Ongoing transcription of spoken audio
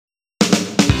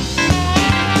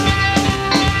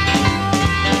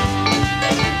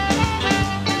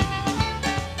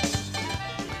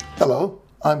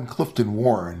I'm Clifton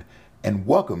Warren, and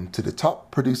welcome to the Top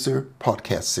Producer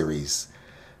Podcast Series.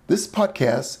 This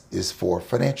podcast is for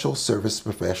financial service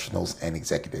professionals and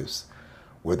executives.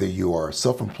 Whether you are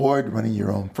self-employed running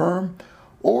your own firm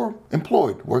or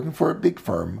employed working for a big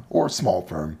firm or a small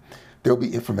firm, there will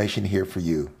be information here for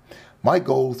you. My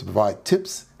goal is to provide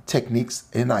tips, techniques,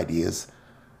 and ideas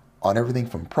on everything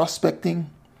from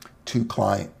prospecting to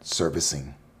client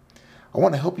servicing. I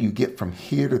want to help you get from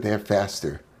here to there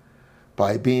faster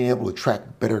by being able to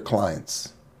attract better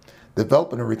clients,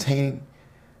 develop and retain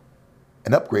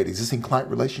and upgrade existing client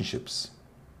relationships,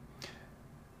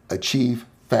 achieve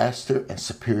faster and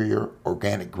superior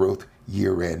organic growth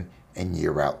year in and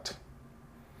year out.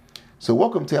 So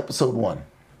welcome to episode 1.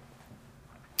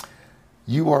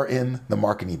 You are in the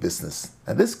marketing business.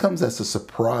 And this comes as a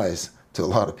surprise to a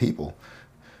lot of people.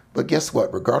 But guess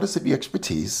what? Regardless of your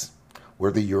expertise,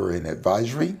 whether you're in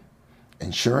advisory,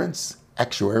 insurance,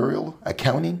 actuarial,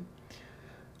 accounting,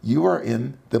 you are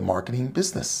in the marketing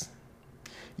business.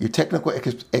 Your technical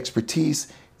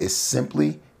expertise is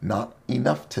simply not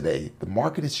enough today. The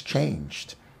market has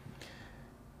changed.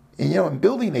 And in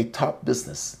building a top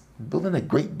business, building a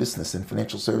great business in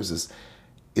financial services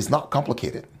is not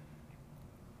complicated.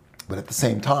 But at the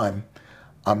same time,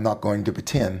 I'm not going to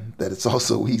pretend that it's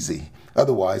also easy.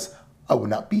 Otherwise, I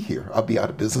would not be here. I'll be out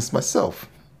of business myself.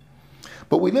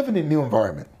 But we live in a new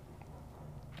environment,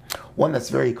 one that's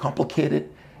very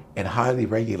complicated and highly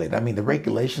regulated. I mean, the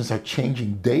regulations are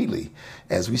changing daily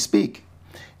as we speak.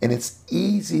 And it's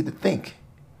easy to think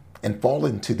and fall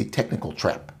into the technical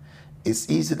trap. It's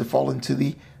easy to fall into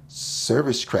the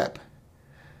service trap.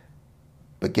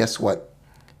 But guess what?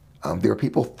 There are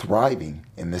people thriving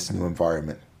in this new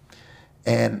environment.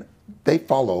 And many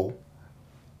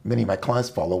of my clients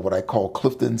follow what I call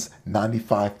Clifton's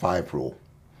 95-5 rule.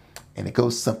 And it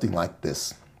goes something like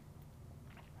this.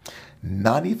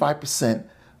 95%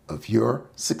 of your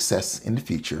success in the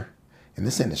future in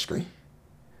this industry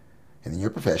and in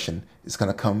your profession is going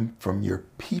to come from your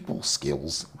people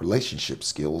skills, relationship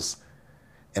skills,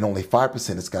 and only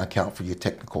 5% is going to count for your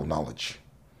technical knowledge.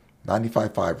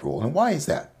 95-5 rule. And why is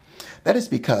that? That is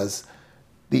because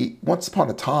once upon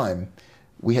a time,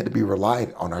 we had to be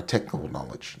reliant on our technical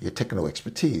knowledge, your technical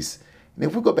expertise. And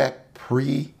if we go back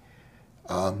pre-internet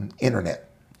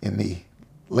in the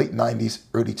late 90s,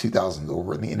 early 2000s, or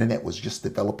when the internet was just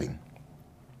developing,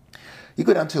 you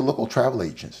go down to a local travel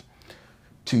agent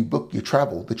to book your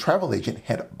travel. The travel agent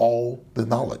had all the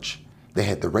knowledge. They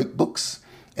had the rate books,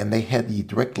 and they had the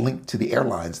direct link to the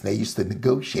airlines. They used to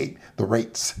negotiate the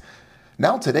rates.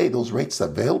 Now today, those rates are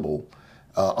available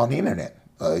on the internet.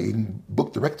 You can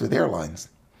book direct with airlines.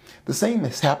 The same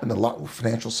has happened a lot with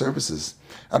financial services.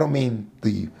 I don't mean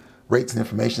the rates and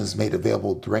information is made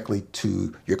available directly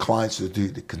to your clients or to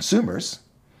the consumers,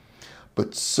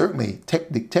 but certainly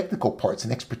the technical parts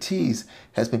and expertise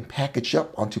has been packaged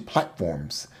up onto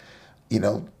platforms.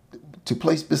 To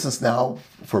place business now,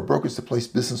 for brokers to place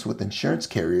business with insurance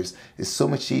carriers is so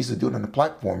much easier to do it on the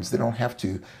platforms. They don't have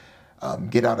to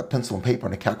get out a pencil and paper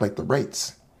and calculate the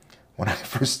rates. When I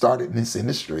first started in this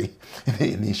industry,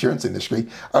 in the insurance industry,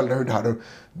 I learned how to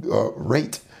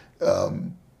rate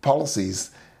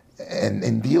policies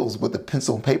and deals with a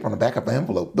pencil and paper on the back of an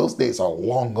envelope. Those days are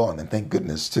long gone, and thank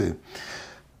goodness too.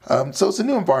 So it's a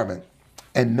new environment,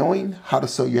 and knowing how to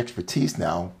sell your expertise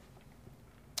now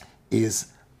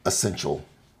is essential.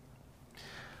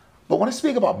 But when I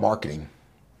speak about marketing,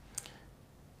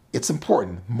 it's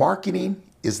important. Marketing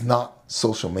is not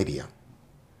social media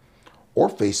or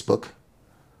Facebook,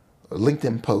 or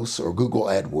LinkedIn posts, or Google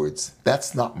AdWords.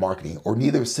 That's not marketing, or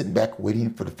neither is sitting back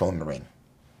waiting for the phone to ring.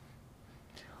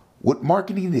 What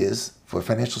marketing is for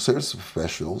financial service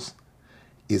professionals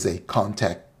is a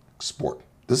contact sport.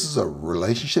 This is a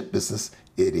relationship business.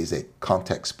 It is a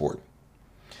contact sport.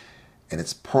 And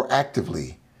it's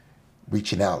proactively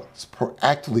reaching out. It's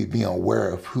proactively being aware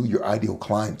of who your ideal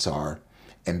clients are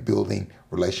and building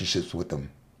relationships with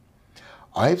them.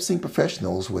 I have seen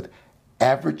professionals with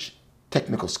average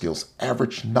technical skills,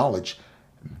 average knowledge,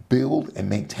 build and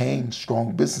maintain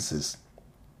strong businesses.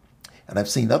 And I've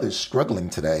seen others struggling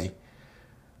today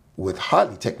with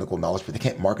highly technical knowledge, but they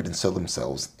can't market and sell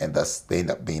themselves, and thus they end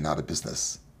up being out of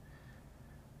business.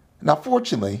 Now,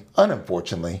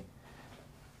 unfortunately,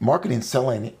 marketing and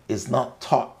selling is not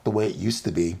taught the way it used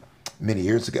to be many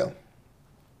years ago.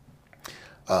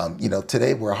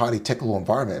 Today we're a highly technical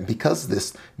environment, and because of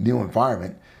this new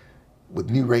environment, with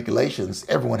new regulations,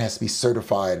 everyone has to be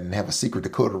certified and have a secret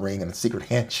decoder ring and a secret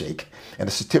handshake and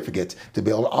a certificate to be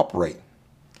able to operate.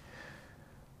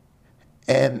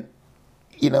 And,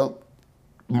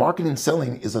 marketing and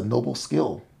selling is a noble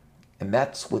skill. And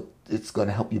that's what it's going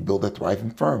to help you build a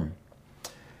thriving firm.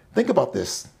 Think about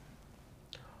this.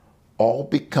 All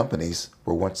big companies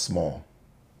were once small.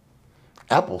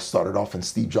 Apple started off in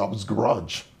Steve Jobs'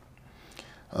 garage.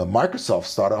 Microsoft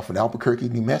started off in Albuquerque,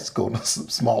 New Mexico, in a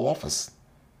small office.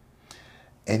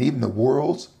 And even the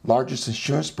world's largest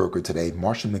insurance broker today,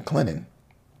 Marsh & McLennan,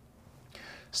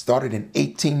 started in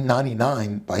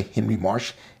 1899 by Henry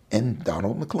Marsh and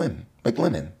Donald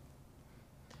McLennan,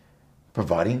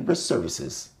 providing risk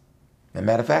services. As a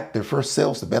matter of fact, their first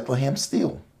sales to Bethlehem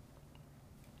Steel.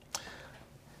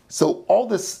 So all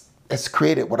this has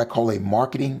created what I call a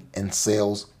marketing and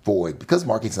sales void. Because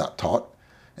marketing is not taught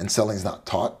and selling is not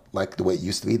taught like the way it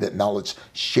used to be, that knowledge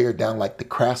shared down like the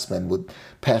craftsmen would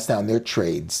pass down their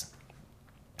trades.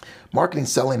 Marketing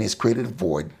selling has created a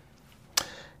void.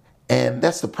 And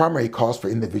that's the primary cause for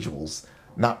individuals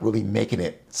not really making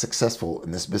it successful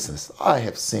in this business. I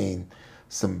have seen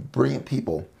some brilliant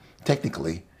people,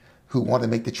 technically, who want to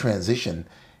make the transition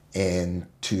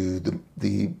into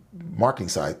the marketing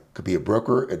side. Could be a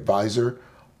broker, advisor,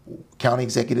 county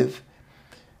executive,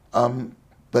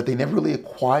 but they never really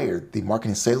acquired the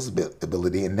marketing sales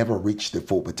ability and never reached their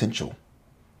full potential.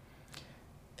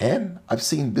 And I've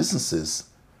seen businesses,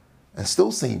 and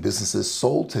still seeing businesses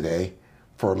sold today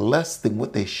for less than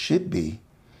what they should be,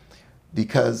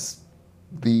 because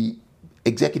the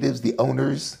executives, the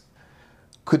owners,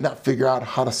 could not figure out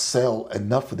how to sell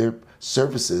enough of their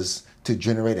services to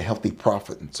generate a healthy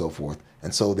profit and so forth.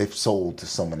 And so they've sold to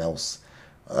someone else.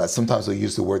 Sometimes they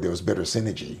use the word there was better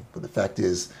synergy, but the fact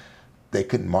is they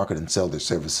couldn't market and sell their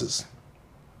services.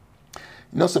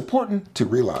 You know, it's important to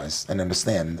realize and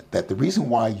understand that the reason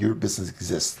why your business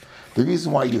exists, the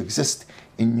reason why you exist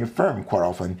in your firm quite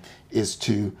often, is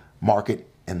to market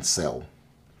and sell.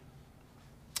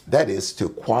 That is to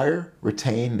acquire,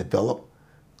 retain, develop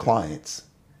clients,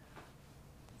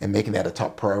 and making that a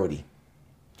top priority.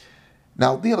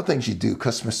 Now, the other things you do,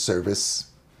 customer service,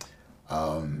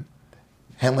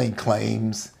 handling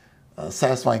claims,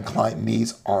 satisfying client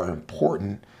needs are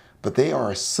important, but they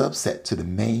are a subset to the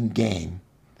main game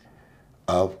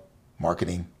of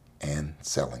marketing and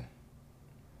selling.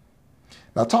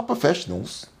 Now, top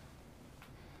professionals,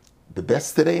 the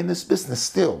best today in this business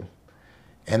still,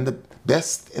 and the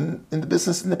best in the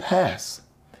business in the past,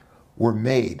 were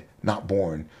made, not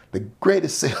born. The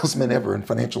greatest salesman ever in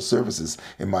financial services,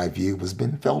 in my view, was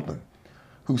Ben Feldman,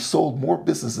 who sold more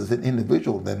businesses as an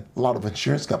individual than a lot of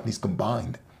insurance companies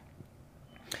combined.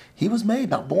 He was made,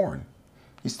 not born.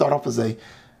 He started off as a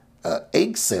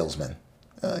egg salesman,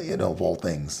 of all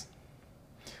things.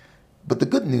 But the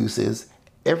good news is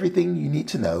everything you need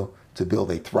to know to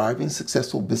build a thriving,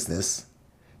 successful business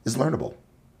is learnable.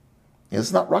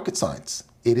 It's not rocket science.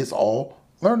 It is all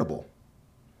learnable.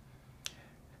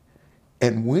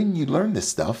 And when you learn this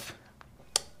stuff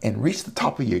and reach the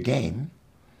top of your game,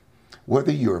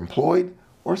 whether you're employed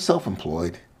or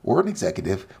self-employed or an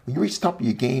executive, when you reach the top of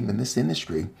your game in this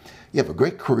industry, you have a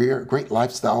great career, a great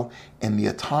lifestyle, and the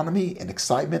autonomy and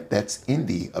excitement that's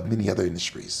envy of many other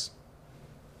industries.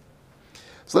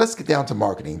 So let's get down to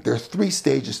marketing. There are 3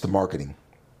 stages to marketing.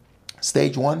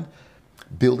 Stage 1,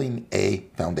 building a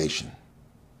foundation.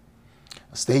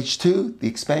 Stage 2, the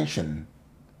expansion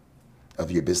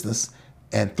of your business.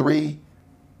 And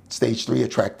stage 3,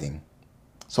 attracting.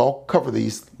 So I'll cover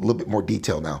these a little bit more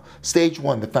detail now. Stage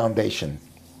 1, the foundation.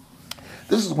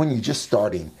 This is when you're just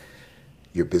starting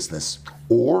your business,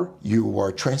 or you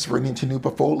are transferring into a new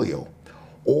portfolio,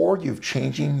 or you're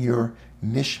changing your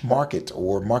niche market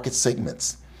or market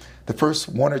segments. The first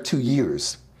 1 or 2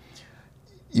 years,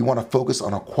 you want to focus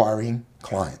on acquiring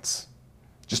clients.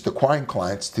 Just acquiring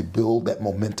clients to build that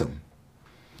momentum.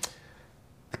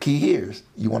 The key here is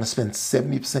you want to spend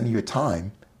 70% of your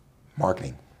time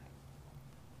marketing.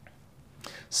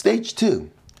 Stage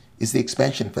 2 is the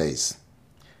expansion phase.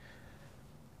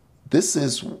 This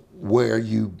is where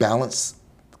you balance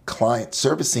client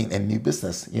servicing and new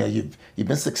business. You've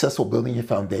been successful building your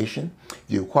foundation.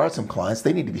 You acquired some clients.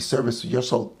 They need to be serviced.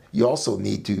 You also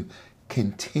need to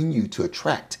continue to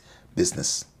attract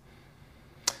business.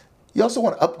 You also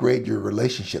want to upgrade your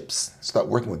relationships. Start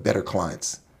working with better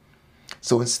clients.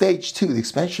 So in stage 2, the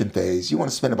expansion phase, you want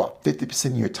to spend about 50%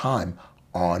 of your time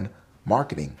on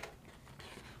marketing.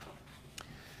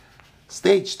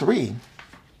 Stage 3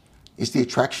 is the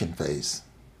attraction phase.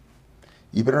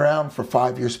 You've been around for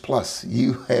 5 years plus.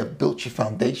 You have built your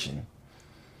foundation.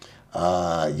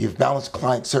 You've balanced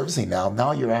client servicing now.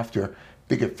 Now you're after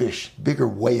bigger fish, bigger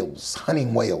whales,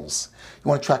 hunting whales. You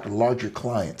want to attract larger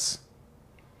clients.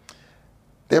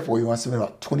 Therefore, you want to spend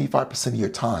about 25% of your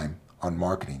time on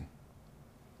marketing.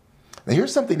 Now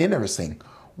here's something interesting.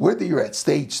 whether you're at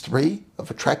stage 3 of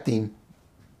attracting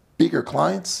bigger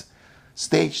clients,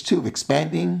 stage 2 of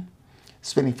expanding,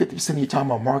 spending 50% of your time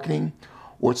on marketing,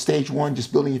 or at stage 1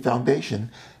 just building your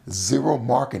foundation, zero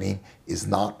marketing is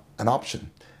not an option.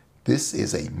 This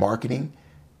is a marketing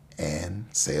and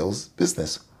sales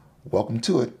business. Welcome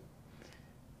to it.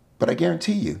 But I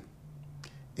guarantee you,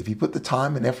 if you put the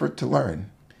time and effort to learn,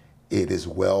 it is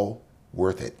well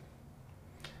worth it.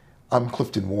 I'm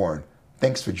Clifton Warren.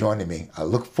 Thanks for joining me. I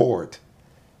look forward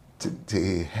to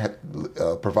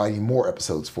providing more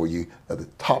episodes for you of the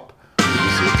Top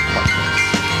Producer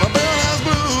Podcast. My bell has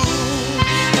blue.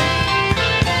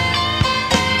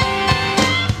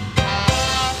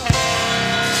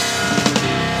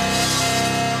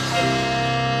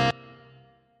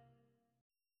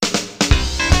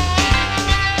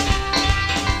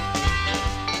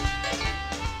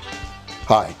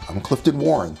 Hi, I'm Clifton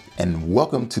Warren, and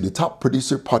welcome to the Top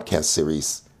Producer Podcast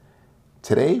series.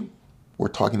 Today, we're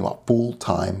talking about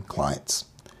full-time clients.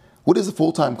 What is a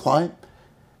full-time client?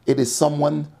 It is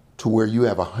someone to where you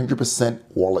have 100%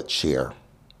 wallet share.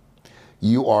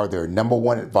 You are their number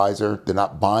one advisor. They're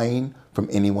not buying from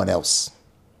anyone else.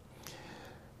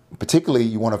 Particularly,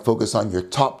 you want to focus on your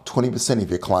top 20% of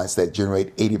your clients that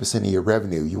generate 80% of your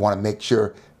revenue. You want to make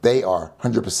sure they are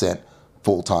 100%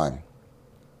 full-time.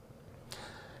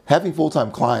 Having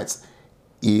full-time clients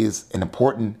is an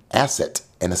important asset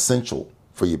and essential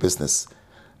for your business.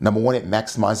 Number one, it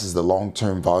maximizes the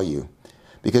long-term value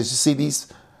because you see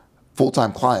these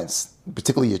full-time clients,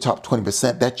 particularly your top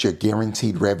 20%, that's your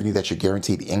guaranteed revenue, that's your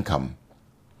guaranteed income.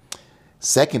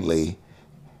 Secondly,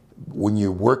 when you're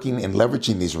working and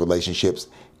leveraging these relationships,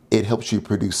 it helps you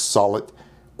produce solid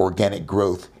organic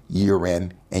growth year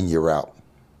in and year out.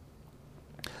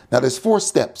 Now, there's 4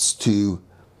 steps to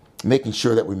making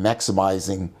sure that we're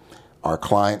maximizing our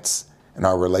clients and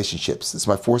our relationships. It's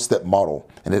my 4-step model.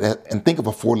 And think of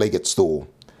a 4-legged stool.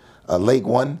 Leg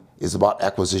 1 is about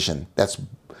acquisition. That's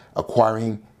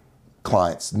acquiring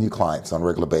clients, new clients on a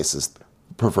regular basis,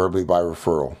 preferably by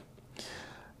referral.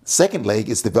 Second leg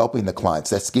is developing the clients.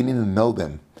 That's getting to know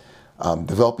them,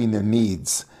 developing their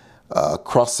needs,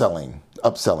 cross-selling,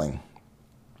 upselling.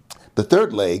 The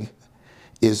third leg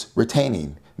is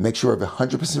retaining. Make sure we have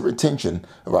 100% retention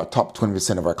of our top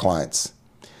 20% of our clients.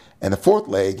 And the fourth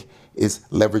leg is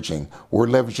leveraging. We're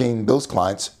leveraging those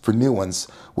clients for new ones,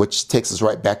 which takes us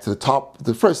right back to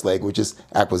the first leg, which is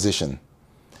acquisition.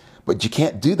 But you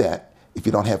can't do that if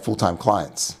you don't have full-time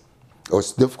clients, or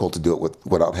it's difficult to do it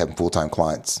without having full-time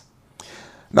clients.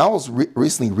 Now, I was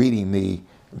recently reading the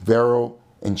Vero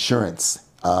Insurance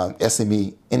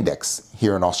SME Index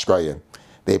here in Australia.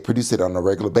 They produce it on a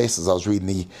regular basis. I was reading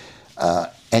the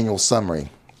annual summary.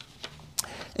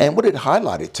 And what it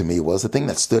highlighted to me was the thing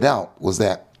that stood out was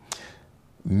that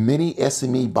many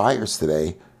SME buyers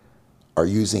today are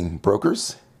using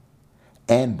brokers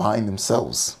and buying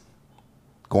themselves,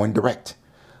 going direct,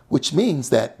 which means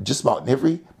that just about in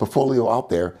every portfolio out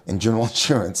there in general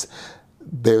insurance,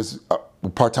 there's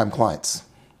part-time clients.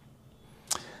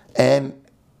 And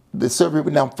the survey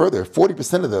went down further.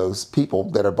 40% of those people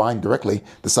that are buying directly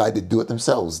decide to do it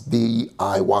themselves,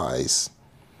 DIYs.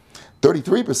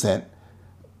 33%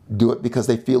 do it because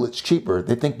they feel it's cheaper.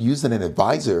 They think using an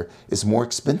advisor is more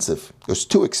expensive. It's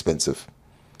too expensive.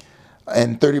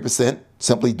 And 30%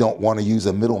 simply don't want to use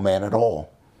a middleman at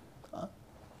all.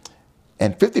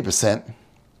 And 50%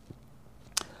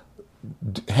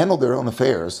 handle their own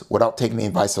affairs without taking the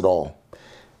advice at all.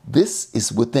 This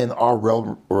is within our realm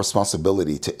of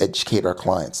responsibility to educate our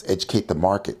clients, educate the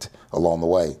market along the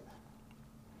way.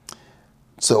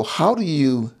 So how do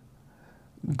you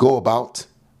go about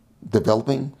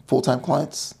developing full-time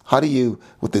clients? How do you,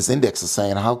 with this index is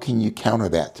saying, how can you counter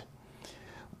that?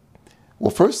 Well,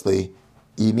 firstly,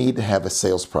 you need to have a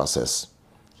sales process.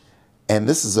 And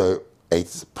this is a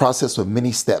process with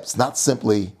many steps, not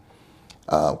simply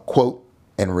quote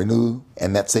and renew,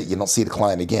 and that's it. You don't see the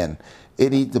client again.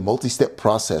 It needs a multi-step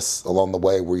process along the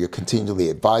way where you're continually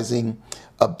advising,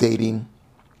 updating,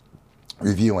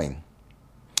 reviewing.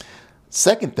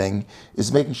 Second thing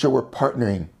is making sure we're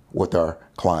partnering with our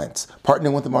clients,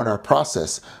 partnering with them on our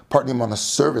process, partnering them on a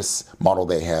service model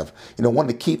they have. You know, one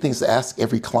of the key things to ask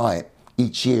every client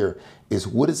each year is,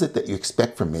 what is it that you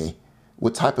expect from me?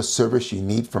 What type of service you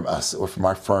need from us or from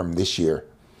our firm this year?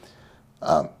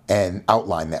 And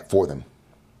outline that for them.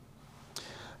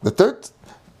 The third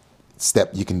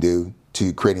step you can do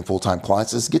to creating full-time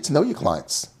clients is get to know your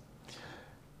clients.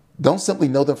 Don't simply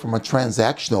know them from a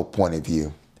transactional point of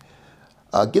view.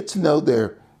 Get to know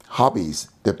their hobbies,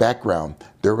 their background,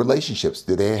 their relationships.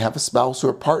 Do they have a spouse or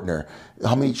a partner?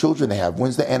 How many children they have?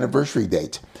 When's the anniversary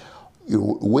date?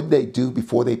 What did they do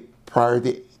before they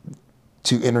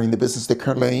to entering the business they're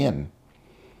currently in?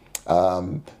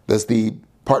 Does the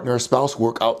partner or spouse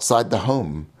work outside the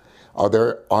home? Are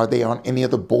they on any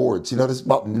other boards? There's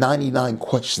about 99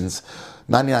 questions,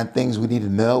 99 things we need to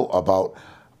know about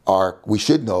we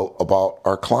should know about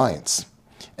our clients.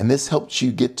 And this helps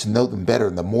you get to know them better.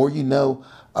 And the more you know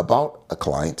about a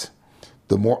client,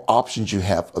 the more options you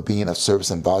have of being of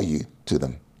service and value to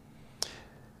them.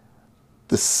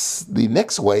 The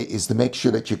next way is to make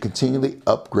sure that you're continually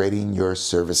upgrading your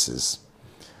services.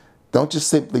 Don't just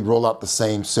simply roll out the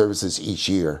same services each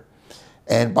year.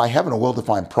 And by having a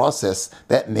well-defined process,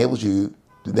 that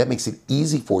makes it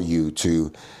easy for you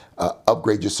to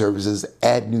upgrade your services,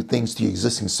 add new things to your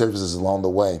existing services along the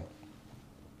way.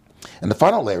 And the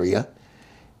final area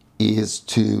is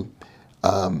to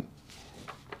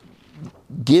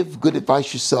give good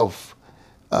advice yourself,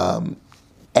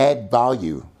 add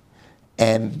value.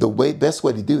 And the best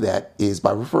way to do that is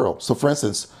by referral. So for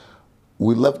instance,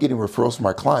 we love getting referrals from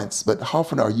our clients, but how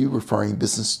often are you referring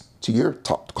business to your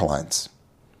top clients?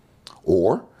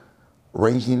 Or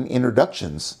arranging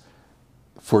introductions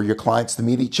for your clients to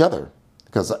meet each other?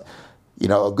 Because a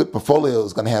good portfolio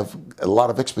is going to have a lot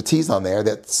of expertise on there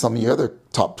that some of your other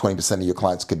top 20% of your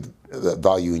clients could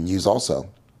value and use also.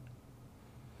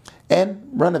 And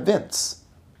run events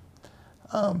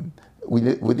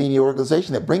within your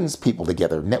organization that brings people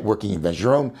together, networking events,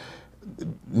 your own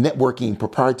networking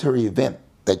proprietary event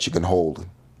that you can hold,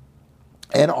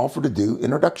 and offer to do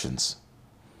introductions.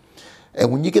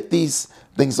 And when you get these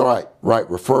things right,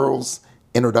 referrals,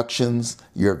 introductions,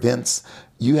 your events,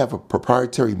 you have a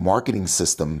proprietary marketing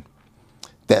system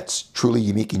that's truly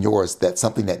unique in yours. That's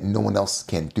something that no one else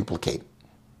can duplicate.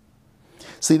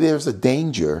 See, there's a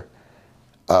danger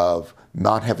of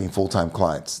not having full-time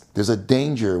clients. There's a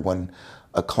danger when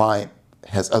a client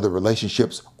has other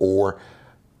relationships or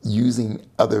using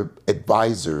other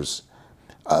advisors.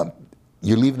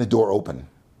 You're leaving the door open.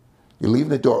 You're leaving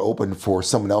the door open for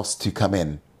someone else to come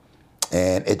in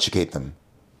and educate them.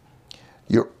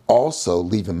 You're also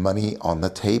leaving money on the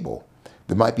table.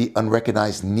 There might be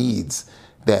unrecognized needs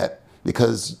that,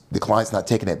 because the client's not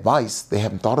taking advice, they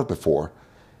haven't thought of before,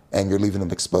 and you're leaving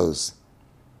them exposed.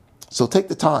 So take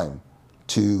the time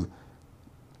to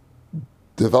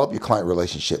develop your client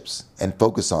relationships and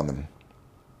focus on them.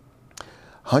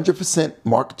 100%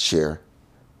 market share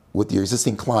with your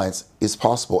existing clients is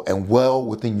possible and well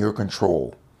within your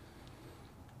control.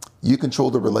 You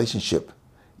control the relationship.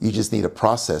 You just need a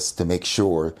process to make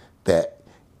sure that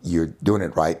you're doing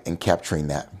it right and capturing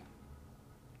that.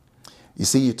 You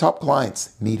see, your top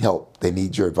clients need help. They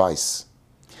need your advice.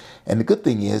 And the good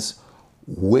thing is,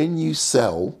 when you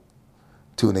sell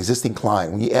to an existing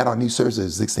client, when you add on new services to an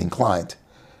existing client,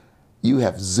 you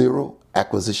have zero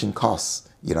acquisition costs.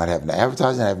 You're not having to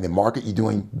advertise, you're not having to market. You're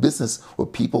doing business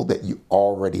with people that you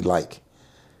already like.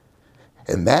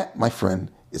 And that, my friend,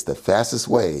 is the fastest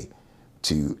way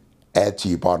to add to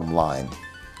your bottom line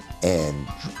and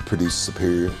produce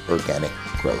superior organic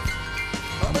growth.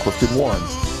 I'm Clifton Warren.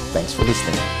 Thanks for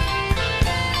listening.